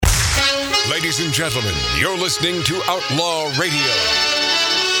Ladies and gentlemen, you're listening to Outlaw Radio.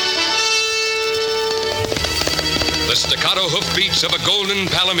 The staccato hoofbeats of a golden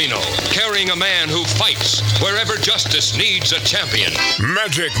palomino, carrying a man who fights wherever justice needs a champion.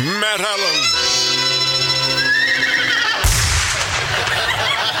 Magic Matt Allen.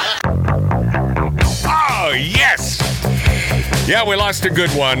 Oh, yes! Yeah, we lost a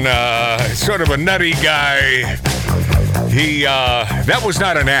good one. Sort of a nutty guy. That was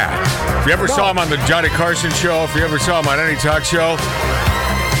not an act. If you ever saw him on the Johnny Carson show, if you ever saw him on any talk show,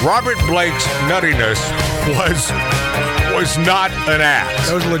 Robert Blake's nuttiness was not an act.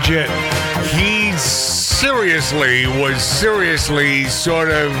 That was legit. He was seriously sort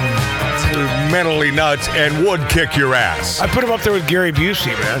of mentally nuts and would kick your ass. I put him up there with Gary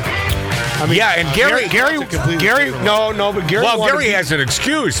Busey, man. I mean, yeah, and Gary, but Gary. Well, Gary has an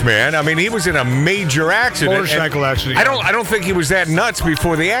excuse, man. I mean, he was in a major accident. Motorcycle accident. I don't think he was that nuts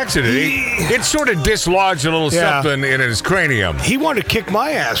before the accident. It sort of dislodged a little something in his cranium. He wanted to kick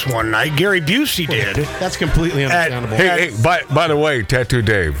my ass one night. Gary Busey did. That's completely understandable. Hey, by the way, Tattoo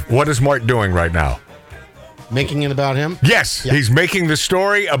Dave, what is Mart doing right now? Making it about him? Yes, yeah. He's making the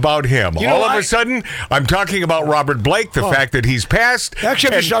story about him. All of a sudden, I'm talking about Robert Blake, the fact that he's passed.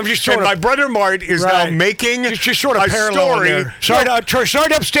 Actually, I'm just sort of, my brother Mart is now making just sort of a story. Sorry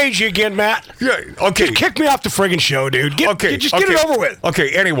to upstage you again, Matt. Yeah, okay. Just kick me off the friggin' show, dude. Get it over with.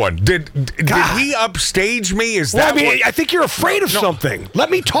 Okay, anyone. Did he upstage me? Is that I think you're afraid of something.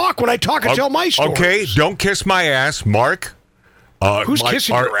 Let me talk when I talk and tell my story. Okay, don't kiss my ass, Mark. Who's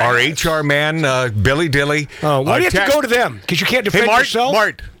kissing your ass? Our HR man, Billy Dilly. Why do you have to go to them? Because you can't defend yourself?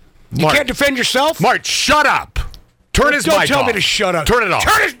 Mart. You can't defend yourself? Mart, shut up. Turn his mic off. Don't tell me to shut up. Turn it off.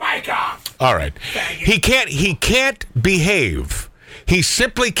 Turn his mic off. All right. He can't behave. He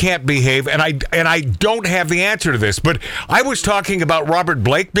simply can't behave, and I don't have the answer to this, but I was talking about Robert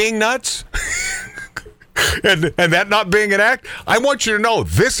Blake being nuts. And that not being an act. I want you to know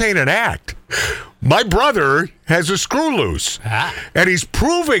this ain't an act. My brother has a screw loose, and he's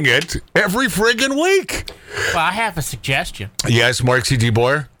proving it every friggin' week. Well, I have a suggestion. Yes, Mark C.G.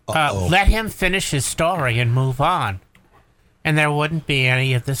 Boyer? Let him finish his story and move on, and there wouldn't be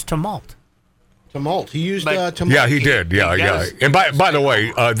any of this tumult. Tumult. He used tumult. Yeah, he did. Yeah. And by the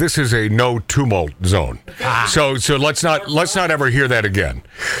way, this is a no tumult zone. So let's not ever hear that again.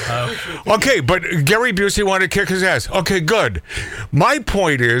 Okay, but Gary Busey wanted to kick his ass. Okay, good. My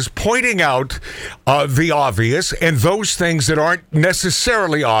point is pointing out the obvious and those things that aren't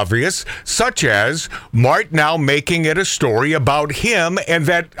necessarily obvious, such as Mart now making it a story about him and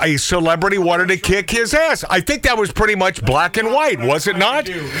that a celebrity wanted to kick his ass. I think that was pretty much black and white, was it not?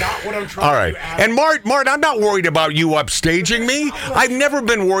 Not what I'm trying All right. And Mart, I'm not worried about you upstaging me. I've never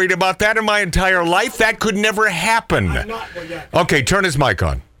been worried about that in my entire life. That could never happen. Okay, turn his mic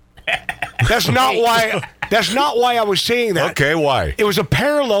on. That's not why I was saying that. Okay, why? It was a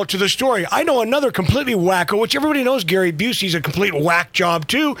parallel to the story. I know another completely wacko, which everybody knows Gary Busey's a complete whack job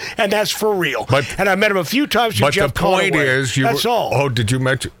too, and that's for real. And I met him a few times with Jeff Conaway. But the point is, that's all. Oh, did you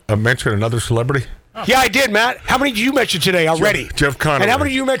mention another celebrity? Yeah, I did, Matt. How many did you mention today already? Jeff Conaway. And how many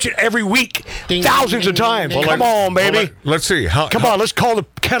do you mention every week? Thousands of times. Well, come on, baby. Let's see. Come on, let's call the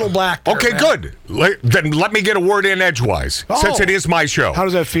kettle black. Okay, good. Then let me get a word in edgewise, since it is my show. How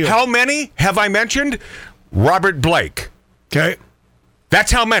does that feel? How many have I mentioned? Robert Blake. Okay.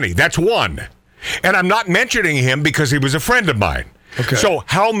 That's how many. That's one. And I'm not mentioning him because he was a friend of mine. Okay. So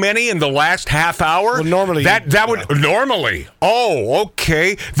how many in the last half hour? Well, normally that would normally. Oh,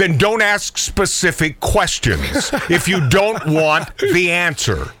 okay. Then don't ask specific questions if you don't want the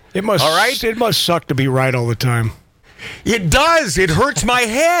answer. It must. All right. It must suck to be right all the time. It does. It hurts my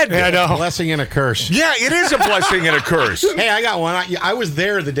head. Yeah, I know. A blessing and a curse. Yeah, it is a blessing and a curse. Hey, I got one. I was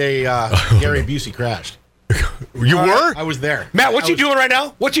there the day Gary Busey crashed. You were? I was there. Matt, what's he doing right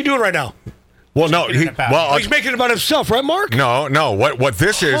now? What's he doing right now? Well, no. He's making it about himself, right, Mark? No. What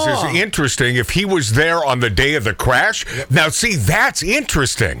this is interesting. If he was there on the day of the crash, now see, that's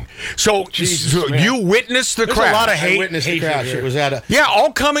interesting. So you witnessed the crash. There's a lot of hate. I witnessed the crash. It was at a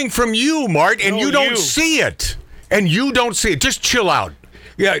all coming from you, Mart, and you don't see it. Just chill out.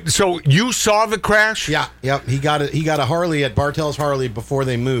 Yeah, so you saw the crash? Yeah, yep. He got a Harley at Bartell's Harley before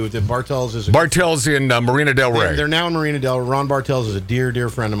they moved. And Bartell's in Marina Del Rey. They're now in Marina Del Rey. Ron Bartell's is a dear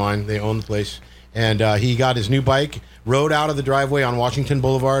friend of mine. They own the place. And he got his new bike, rode out of the driveway on Washington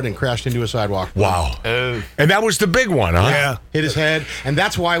Boulevard, and crashed into a sidewalk. Wow. And that was the big one, huh? Yeah. Hit his head. And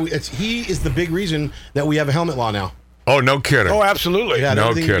that's why he is the big reason that we have a helmet law now. Oh, no kidding. Oh, absolutely. Yeah,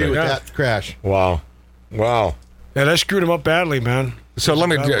 no kidding. To do with that crash. Wow. Yeah, that screwed him up badly, man. So let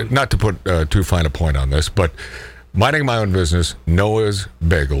me, not to put too fine a point on this, but minding my own business, Noah's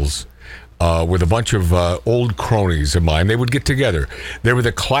Bagels. with a bunch of old cronies of mine. They would get together. They were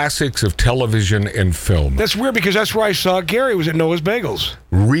the classics of television and film. That's weird because that's where I saw Gary was at Noah's Bagels.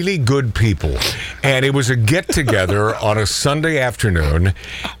 Really good people. And it was a get-together on a Sunday afternoon.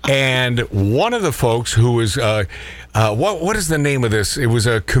 And one of the folks who was... what is the name of this? It was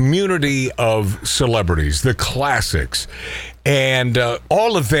a community of celebrities, the classics. And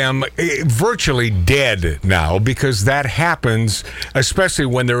all of them virtually dead now because that happens, especially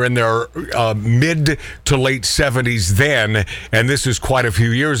when they're in their mid to late 70s then, and this is quite a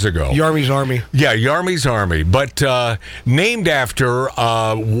few years ago. Yarmy's Army. Yeah, Yarmy's Army. But named after,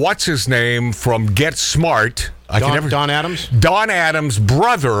 what's his name from Get Smart? Don Adams? Don Adams'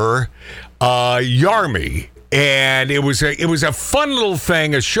 brother, Yarmy. And it was a fun little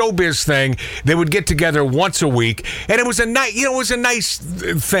thing, a showbiz thing. They would get together once a week, and it was a nice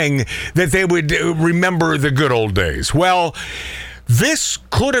thing that they would remember the good old days. Well, this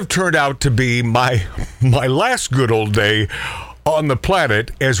could have turned out to be my last good old day on the planet,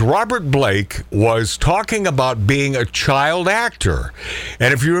 as Robert Blake was talking about being a child actor.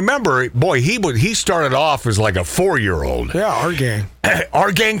 And if you remember, boy, he started off as like a 4-year-old. Yeah, Our Gang.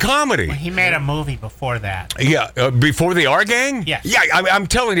 Our Gang comedy. Well, he made a movie before that. Yeah, before the Our Gang? Yes. Yeah, I'm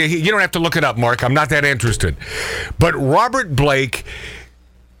telling you, you don't have to look it up, Mark. I'm not that interested. But Robert Blake,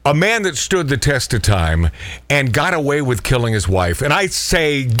 a man that stood the test of time and got away with killing his wife. And I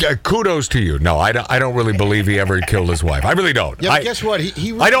say kudos to you. No, I don't really believe he ever killed his wife. I really don't. Yeah, but guess what?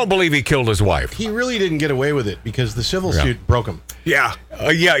 He really, I don't believe he killed his wife. He really didn't get away with it because the civil suit broke him. Yeah.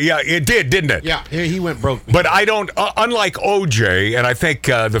 Yeah, it did, didn't it? Yeah, he went broke. But I don't, unlike OJ, and I think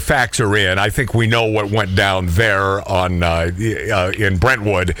the facts are in, I think we know what went down there in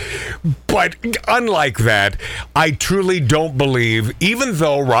Brentwood. But unlike that, I truly don't believe, even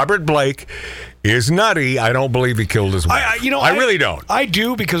though Robert Blake is nutty, I don't believe he killed his wife. I really don't. I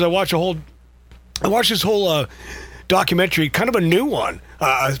do because I watched this whole documentary, kind of a new one,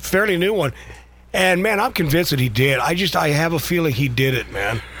 a fairly new one. And, man, I'm convinced that he did. I have a feeling he did it,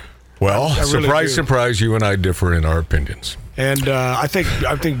 man. Well, I really surprise, you and I differ in our opinions. And I think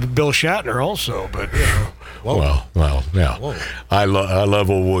Bill Shatner also, but, you know. Well, yeah. Whoa. I love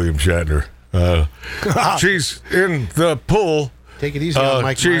old William Shatner. She's in the pool. Take it easy on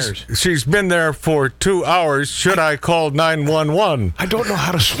Mike Myers. She's been there for 2 hours. Should I call 911? I don't know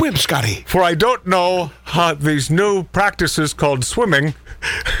how to swim, Scotty. For I don't know how these new practices called swimming.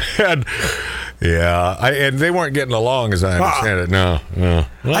 And... yeah, and they weren't getting along, as I understand it. No.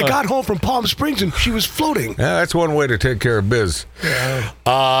 I got home from Palm Springs and she was floating. Yeah, that's one way to take care of biz.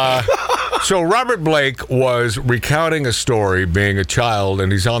 Yeah. So Robert Blake was recounting a story, being a child,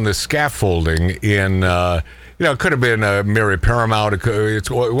 and he's on the scaffolding in, it could have been Mary Paramount. It's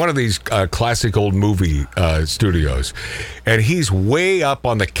one of these classic old movie studios. And he's way up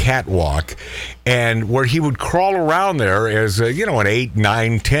on the catwalk, and where he would crawl around there as, an 8,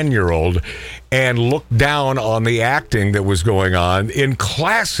 9, 10-year-old and look down on the acting that was going on in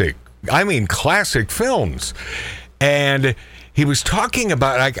classic films. And he was talking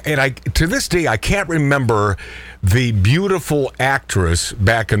about, to this day, I can't remember the beautiful actress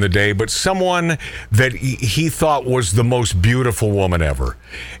back in the day, but someone that he thought was the most beautiful woman ever.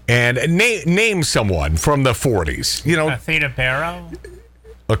 And name someone from the 40s. Theda Barrow?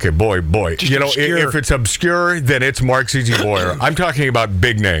 Okay, boy. Just If it's obscure, then it's Mark C.G. Boyer. I'm talking about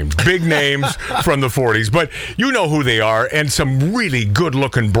big names from the 40s. But you know who they are, and some really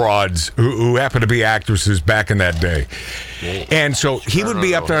good-looking broads who happen to be actresses back in that day. And so he would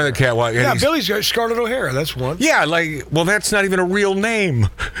be up there on the catwalk. Yeah, Billy's got Scarlett O'Hara. That's one. Yeah, that's not even a real name.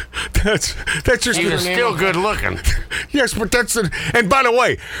 That's just... He was still good looking. Yes, but and by the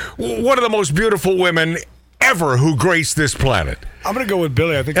way, one of the most beautiful women ever who graced this planet. I'm going to go with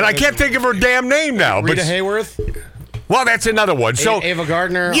Billy. I can't think of her damn name now. Rita Hayworth? Well, that's another one. So Ava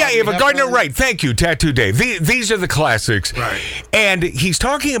Gardner. Yeah, Ava Gardner, right. Thank you, Tattoo Dave. These are the classics. Right. And he's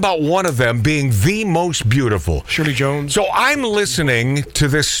talking about one of them being the most beautiful. Shirley Jones. So I'm listening to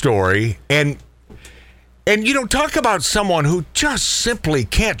this story, and talk about someone who just simply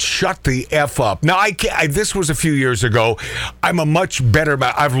can't shut the F up. Now, this was a few years ago. I'm a much better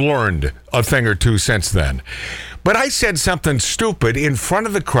man. I've learned a thing or two since then. But I said something stupid in front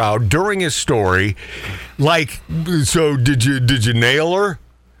of the crowd during his story, like, so did you nail her?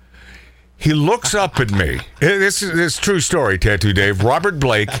 He looks up at me. This is true story, Tattoo Dave. Robert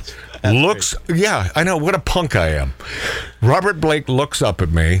Blake looks, yeah, I know, what a punk I am. Robert Blake looks up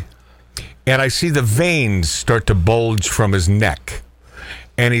at me, and I see the veins start to bulge from his neck.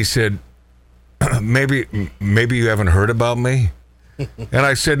 And he said, maybe you haven't heard about me? And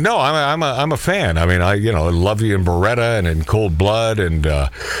I said, no, I'm a fan. I mean, I love you in Baretta and in Cold Blood, and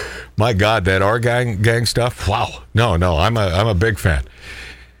My God, that our gang stuff. Wow. No, I'm a big fan.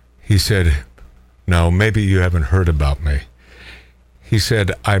 He said, no, maybe you haven't heard about me. He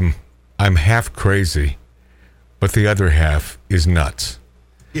said, I'm half crazy, but the other half is nuts.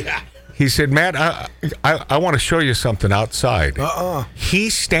 Yeah. He said, Matt, I want to show you something outside. He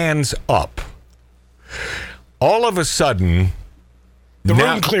stands up. All of a sudden, the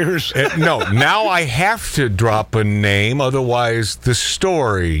room clears. Now I have to drop a name, otherwise the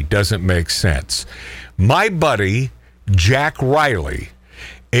story doesn't make sense. My buddy, Jack Riley,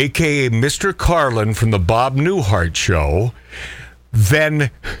 a.k.a. Mr. Carlin from the Bob Newhart Show, then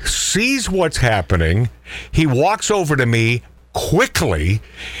sees what's happening. He walks over to me quickly.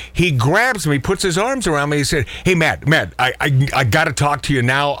 He grabs me, puts his arms around me. He said, hey, Matt, I got to talk to you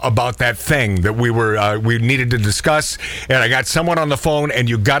now about that thing that we needed to discuss, and I got someone on the phone, and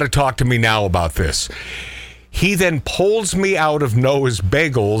you got to talk to me now about this. He then pulls me out of Noah's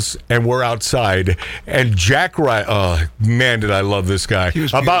Bagels, and we're outside. And Jack Wright, oh man, did I love this guy!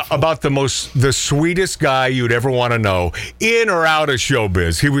 About the sweetest guy you'd ever want to know, in or out of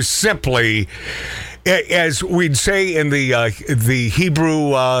showbiz. He was simply, as we'd say in the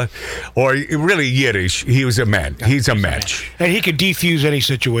Hebrew or really Yiddish, he was a man. He's a match, and he could defuse any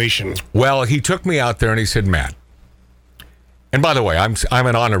situation. Well, he took me out there and he said, Matt. And by the way, I'm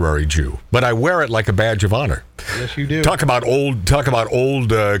an honorary Jew, but I wear it like a badge of honor. Yes, you do. Talk about old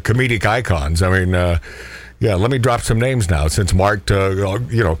comedic icons. I mean, let me drop some names now, since Mart, he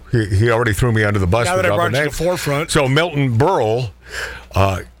already threw me under the bus. Now that I brought you to the forefront. So Milton Berle,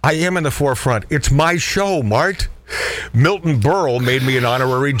 I am in the forefront. It's my show, Mart. Milton Berle made me an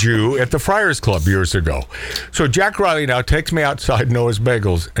honorary Jew at the Friars Club years ago. So Jack Riley now takes me outside Noah's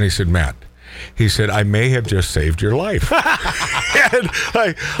Bagels, and he said, Matt, he said, I may have just saved your life. And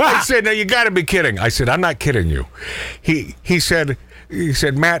I said, no, you got to be kidding. I said, I'm not kidding you. He said,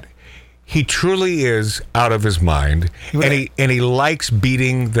 Matt, he truly is out of his mind, and he likes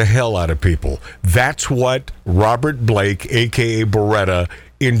beating the hell out of people. That's what Robert Blake, a.k.a. Baretta,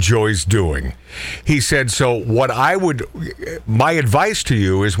 enjoys doing. He said, so my advice to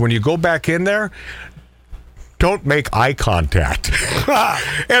you is when you go back in there, don't make eye contact.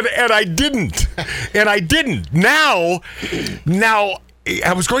 and I didn't. Now,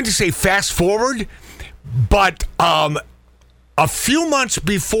 I was going to say fast forward, but a few months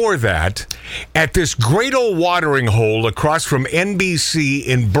before that, at this great old watering hole across from NBC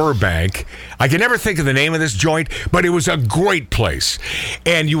in Burbank, I can never think of the name of this joint, but it was a great place.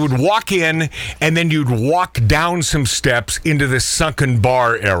 And you would walk in, and then you'd walk down some steps into this sunken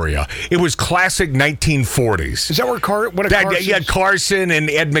bar area. It was classic 1940s. Is that where Carson and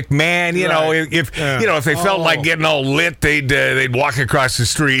Ed McMahon, if they felt like getting all lit, they'd walk across the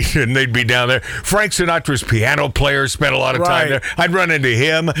street and they'd be down there. Frank Sinatra's piano player spent a lot of time there. I'd run into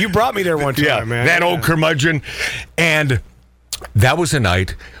him. You brought me there one time, man. That old curmudgeon. And that was a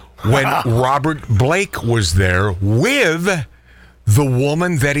night when Robert Blake was there with the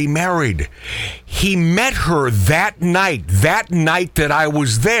woman that he married. He met her that night that I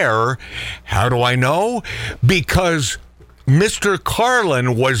was there. How do I know? Because Mr.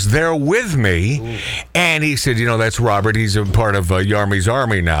 Carlin was there with me, and he said, that's Robert. He's a part of Yarmy's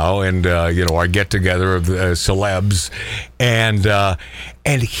Army now, and, our get-together of celebs. And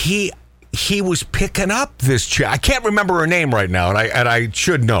he was picking up this chick. I can't remember her name right now, and I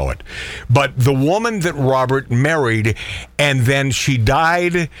should know it. But the woman that Robert married, and then she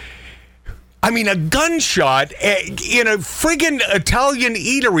died. I mean, a gunshot in a friggin' Italian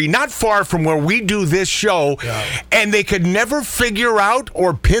eatery not far from where we do this show, and they could never figure out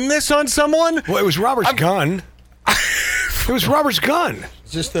or pin this on someone? Well, it was Robert's gun. It was Robert's gun.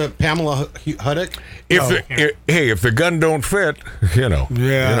 Is this the Pamela Huddock? If the gun don't fit, you know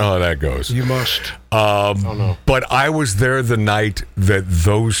how that goes. You must. But I was there the night that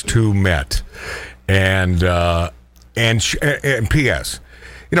those two met, and P.S.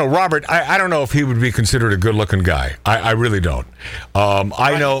 Robert, I don't know if he would be considered a good-looking guy. I really don't.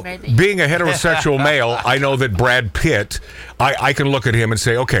 I know, being a heterosexual male, I know that Brad Pitt, I can look at him and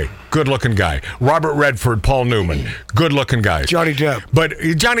say, okay, good-looking guy. Robert Redford, Paul Newman, good-looking guys. Johnny Depp. But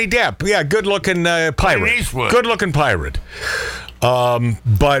Johnny Depp, yeah, good-looking pirate. Good-looking pirate.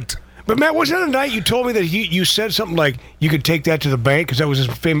 But Matt, wasn't that a night you told me that you said something like you could take that to the bank because that was his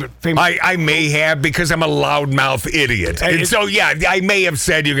famous? I may have, because I'm a loudmouth idiot, and so I may have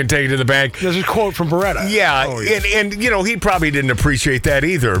said you can take it to the bank. There's a quote from Baretta. Yeah, and he probably didn't appreciate that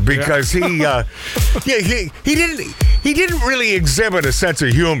either, because he didn't really exhibit a sense of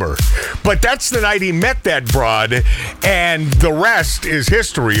humor. But that's the night he met that broad, and the rest is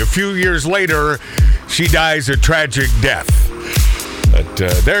history. A few years later, she dies a tragic death. But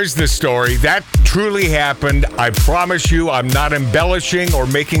there's the story. That truly happened. I promise you, I'm not embellishing or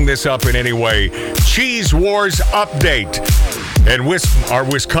making this up in any way. Cheese Wars update. And our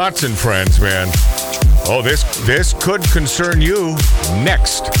Wisconsin friends, man. Oh, this could concern you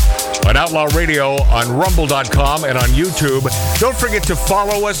next on Outlaw Radio on Rumble.com and on YouTube. Don't forget to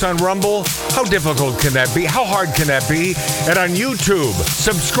follow us on Rumble. How difficult can that be? How hard can that be? And on YouTube,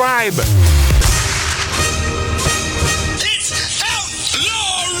 subscribe.